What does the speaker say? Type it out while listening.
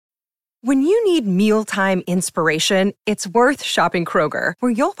When you need mealtime inspiration, it's worth shopping Kroger,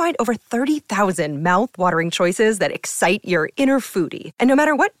 where you'll find over 30,000 mouth-watering choices that excite your inner foodie. And no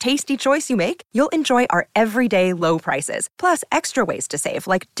matter what tasty choice you make, you'll enjoy our everyday low prices, plus extra ways to save,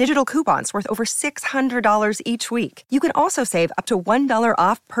 like digital coupons worth over $600 each week. You can also save up to $1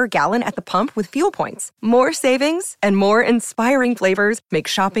 off per gallon at the pump with fuel points. More savings and more inspiring flavors make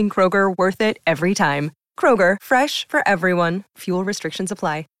shopping Kroger worth it every time. Kroger, fresh for everyone. Fuel restrictions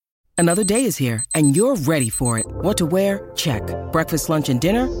apply. Another day is here, and you're ready for it. What to wear? Check. Breakfast, lunch, and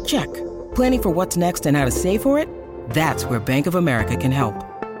dinner? Check. Planning for what's next and how to save for it? That's where Bank of America can help.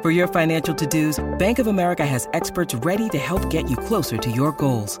 For your financial to-dos, Bank of America has experts ready to help get you closer to your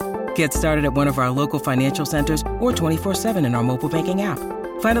goals. Get started at one of our local financial centers or 24/7 in our mobile banking app.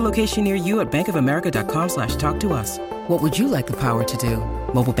 Find a location near you at bankofamerica.com/talktous. What would you like the power to do?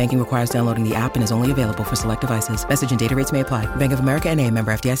 Mobile banking requires downloading the app and is only available for select devices. Message and data rates may apply. Bank of America N.A.,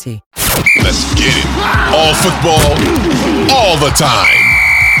 member FDIC. Let's get it. All football, all the time.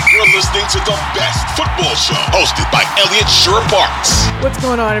 You're listening to the best football show, hosted by Elliot Shore-Parks. What's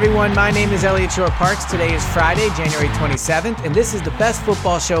going on, everyone? My name is Elliot Shore-Parks. Today is Friday, January 27th, and this is the Best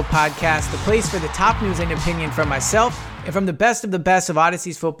Football Show podcast, the place for the top news and opinion from myself and from the best of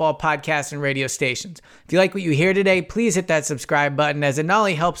Odyssey's football podcasts and radio stations. If you like what you hear today, please hit that subscribe button, as it not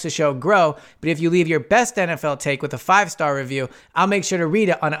only helps the show grow, but if you leave your best NFL take with a 5-star review, I'll make sure to read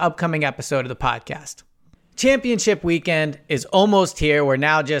it on an upcoming episode of the podcast. Championship weekend is almost here. We're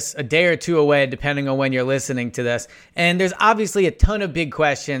now just a day or two away, depending on when you're listening to this. And there's obviously a ton of big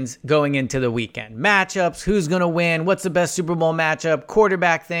questions going into the weekend. Matchups, who's going to win, what's the best Super Bowl matchup,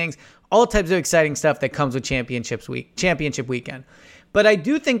 quarterback things, all types of exciting stuff that comes with championship weekend. But I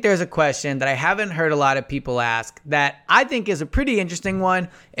do think there's a question that I haven't heard a lot of people ask that I think is a pretty interesting one,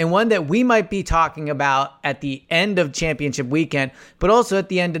 and one that we might be talking about at the end of championship weekend, but also at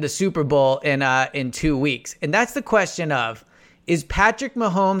the end of the Super Bowl in 2 weeks. And that's the question of, is Patrick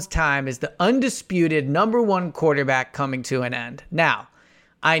Mahomes' time as the undisputed number one quarterback coming to an end? Now,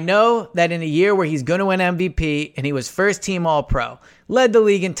 I know that in a year where he's going to win MVP and he was first team All-Pro, led the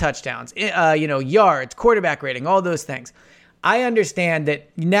league in touchdowns, yards, quarterback rating, all those things. I understand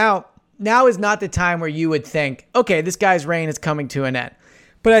that now is not the time where you would think, okay, this guy's reign is coming to an end.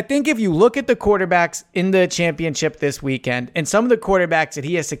 But I think if you look at the quarterbacks in the championship this weekend and some of the quarterbacks that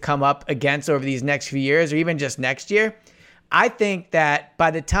he has to come up against over these next few years or even just next year, I think that by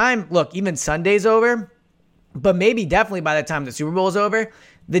the time, even Sunday's over, but maybe definitely by the time the Super Bowl is over,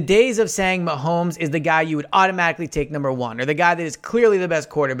 the days of saying Mahomes is the guy you would automatically take number one or the guy that is clearly the best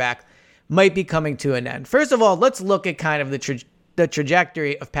quarterback might be coming to an end. First of all, let's look at kind of the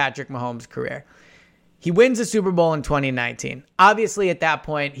trajectory of Patrick Mahomes' career. He wins the Super Bowl in 2019. Obviously, at that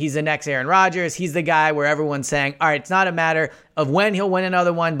point, he's the next Aaron Rodgers. He's the guy where everyone's saying, all right, it's not a matter of when he'll win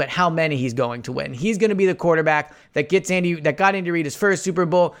another one, but how many he's going to win. He's going to be the quarterback that got Andy Reid his first Super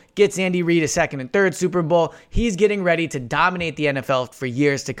Bowl, gets Andy Reid his second and third Super Bowl. He's getting ready to dominate the NFL for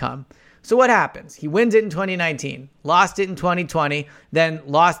years to come. So what happens? He wins it in 2019, lost it in 2020, then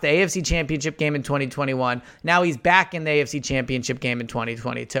lost the AFC Championship game in 2021. Now he's back in the AFC Championship game in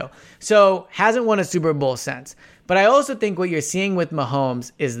 2022. So hasn't won a Super Bowl since. But I also think what you're seeing with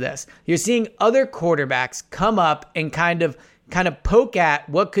Mahomes is this. You're seeing other quarterbacks come up and kind of poke at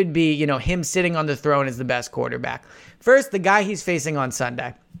what could be, him sitting on the throne as the best quarterback. First, the guy he's facing on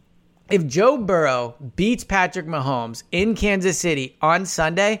Sunday. If Joe Burrow beats Patrick Mahomes in Kansas City on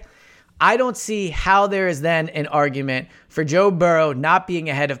Sunday, I don't see how there is then an argument for Joe Burrow not being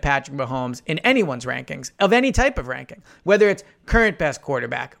ahead of Patrick Mahomes in anyone's rankings, of any type of ranking, whether it's current best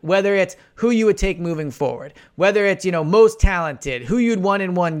quarterback, whether it's who you would take moving forward, whether it's, most talented, who you'd won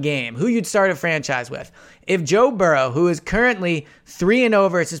in one game, who you'd start a franchise with. If Joe Burrow, who is currently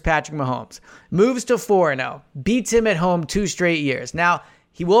 3-0 versus Patrick Mahomes, moves to 4-0, beats him at home 2 straight years. Now,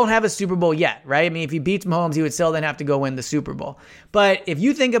 he won't have a Super Bowl yet, right? I mean, if he beats Mahomes, he would still then have to go win the Super Bowl. But if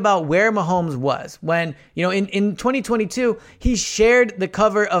you think about where Mahomes was when, in 2022, he shared the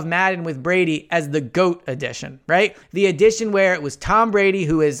cover of Madden with Brady as the GOAT edition, right? The edition where it was Tom Brady,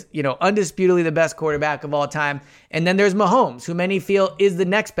 who is, undisputedly the best quarterback of all time. And then there's Mahomes, who many feel is the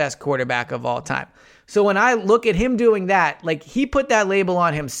next best quarterback of all time. So when I look at him doing that, he put that label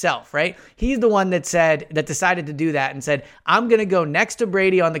on himself, right? He's the one that decided to do that and said, I'm going to go next to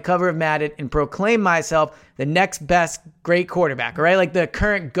Brady on the cover of Madden and proclaim myself the next best great quarterback, right? Like the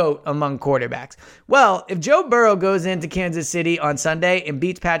current GOAT among quarterbacks. Well, if Joe Burrow goes into Kansas City on Sunday and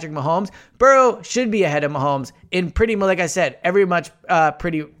beats Patrick Mahomes, Burrow should be ahead of Mahomes in pretty much, like I said,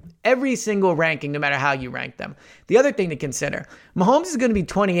 every single ranking, no matter how you rank them. The other thing to consider, Mahomes is going to be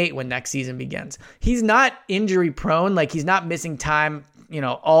 28 when next season begins. He's not injury prone, he's not missing time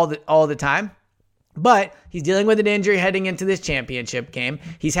all the time. But he's dealing with an injury heading into this championship game.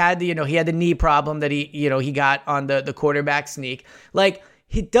 He's had he had the knee problem that he got on the quarterback sneak. Like,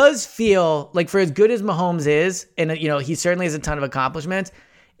 he does feel like, for as good as Mahomes is, and he certainly has a ton of accomplishments,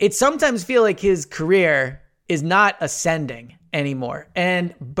 it sometimes feels like his career is not ascending anymore.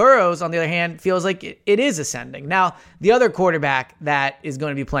 And Burrows, on the other hand, feels like it is ascending. Now, the other quarterback that is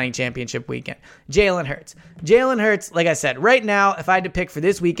going to be playing championship weekend, Jalen Hurts. Jalen Hurts, like I said, right now, if I had to pick for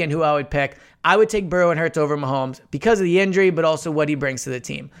this weekend who I would pick, I would take Burrow and Hurts over Mahomes because of the injury, but also what he brings to the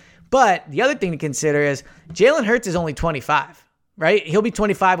team. But the other thing to consider is Jalen Hurts is only 25, right? He'll be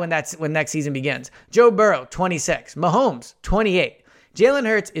 25 when next season begins. Joe Burrow, 26. Mahomes, 28. Jalen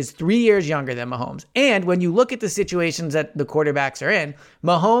Hurts is 3 years younger than Mahomes. And when you look at the situations that the quarterbacks are in,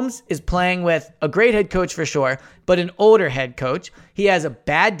 Mahomes is playing with a great head coach for sure, but an older head coach. He has a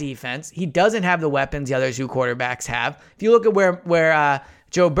bad defense. He doesn't have the weapons the other two quarterbacks have. If you look at where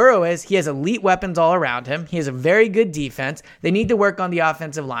Joe Burrow is, he has elite weapons all around him. He has a very good defense. They need to work on the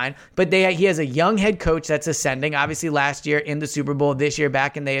offensive line, but he has a young head coach that's ascending, obviously last year in the Super Bowl, this year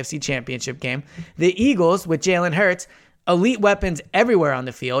back in the AFC Championship game. The Eagles, with Jalen Hurts, elite weapons everywhere on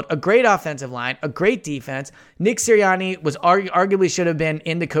the field, a great offensive line, a great defense. Nick Sirianni was arguably should have been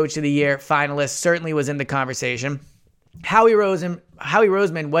in the Coach of the Year finalist, certainly was in the conversation. Howie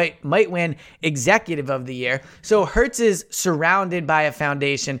Roseman might win Executive of the Year. So Hurts is surrounded by a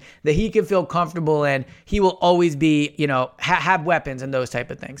foundation that he can feel comfortable in. He will always be, have weapons and those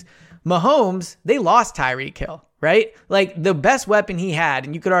type of things. Mahomes, they lost Tyreek Hill, right? Like, the best weapon he had,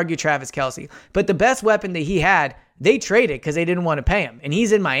 and you could argue Travis Kelce, but the best weapon that he had, they traded because they didn't want to pay him. And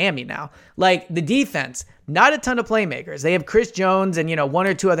he's in Miami now. Like, the defense, not a ton of playmakers. They have Chris Jones and, one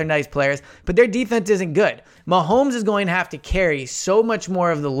or two other nice players, but their defense isn't good. Mahomes is going to have to carry so much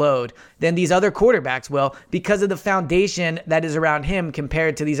more of the load than these other quarterbacks will because of the foundation that is around him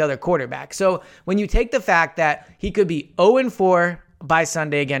compared to these other quarterbacks. So when you take the fact that he could be 0-4 by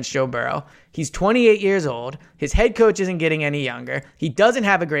Sunday against Joe Burrow, he's 28 years old, his head coach isn't getting any younger, he doesn't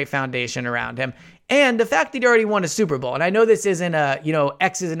have a great foundation around him, and the fact that he already won a Super Bowl, and I know this isn't a,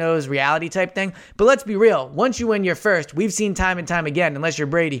 X's and O's reality type thing, but let's be real. Once you win your first, we've seen time and time again, unless you're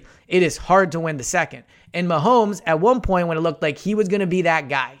Brady, it is hard to win the second. And Mahomes, at one point when it looked like he was going to be that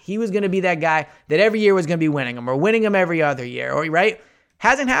guy, he was going to be that guy that every year was going to be winning him or winning him every other year, right?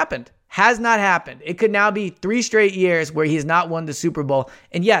 Hasn't happened. Has not happened. It could now be 3 straight years where he's not won the Super Bowl.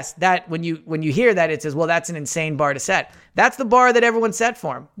 And yes, that when you hear that, it says, well, that's an insane bar to set. That's the bar that everyone set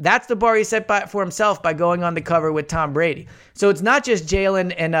for him. That's the bar he set for himself by going on the cover with Tom Brady. So it's not just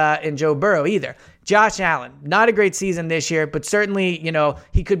Jalen and Joe Burrow either. Josh Allen, not a great season this year, but certainly,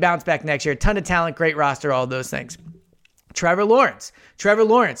 he could bounce back next year. Ton of talent, great roster, all those things. Trevor Lawrence,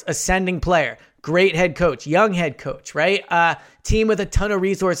 ascending player. Great head coach, young head coach, right? Team with a ton of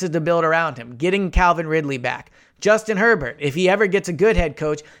resources to build around him. Getting Calvin Ridley back. Justin Herbert, if he ever gets a good head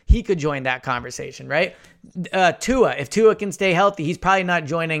coach, he could join that conversation, right? Tua, if Tua can stay healthy, he's probably not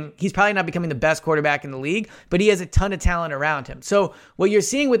becoming the best quarterback in the league, but he has a ton of talent around him. So what you're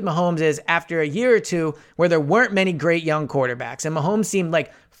seeing with Mahomes is after a year or two where there weren't many great young quarterbacks, and Mahomes seemed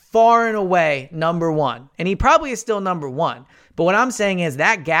like far and away number one, and he probably is still number one. But what I'm saying is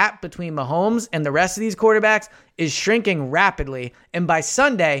that gap between Mahomes and the rest of these quarterbacks is shrinking rapidly. And by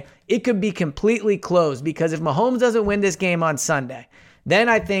Sunday, it could be completely closed because if Mahomes doesn't win this game on Sunday, then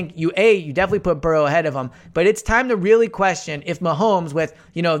I think you definitely put Burrow ahead of him. But it's time to really question if Mahomes with,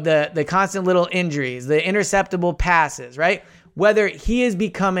 the constant little injuries, the interceptable passes, right? Whether he is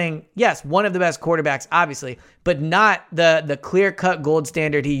becoming, yes, one of the best quarterbacks, obviously, but not the clear-cut gold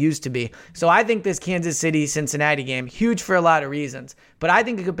standard he used to be. So I think this Kansas City-Cincinnati game, huge for a lot of reasons, but I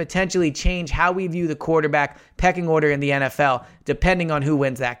think it could potentially change how we view the quarterback pecking order in the NFL, depending on who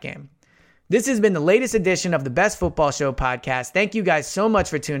wins that game. This has been the latest edition of the Best Football Show podcast. Thank you guys so much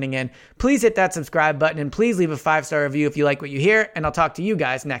for tuning in. Please hit that subscribe button and please leave a 5-star review if you like what you hear, and I'll talk to you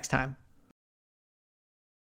guys next time.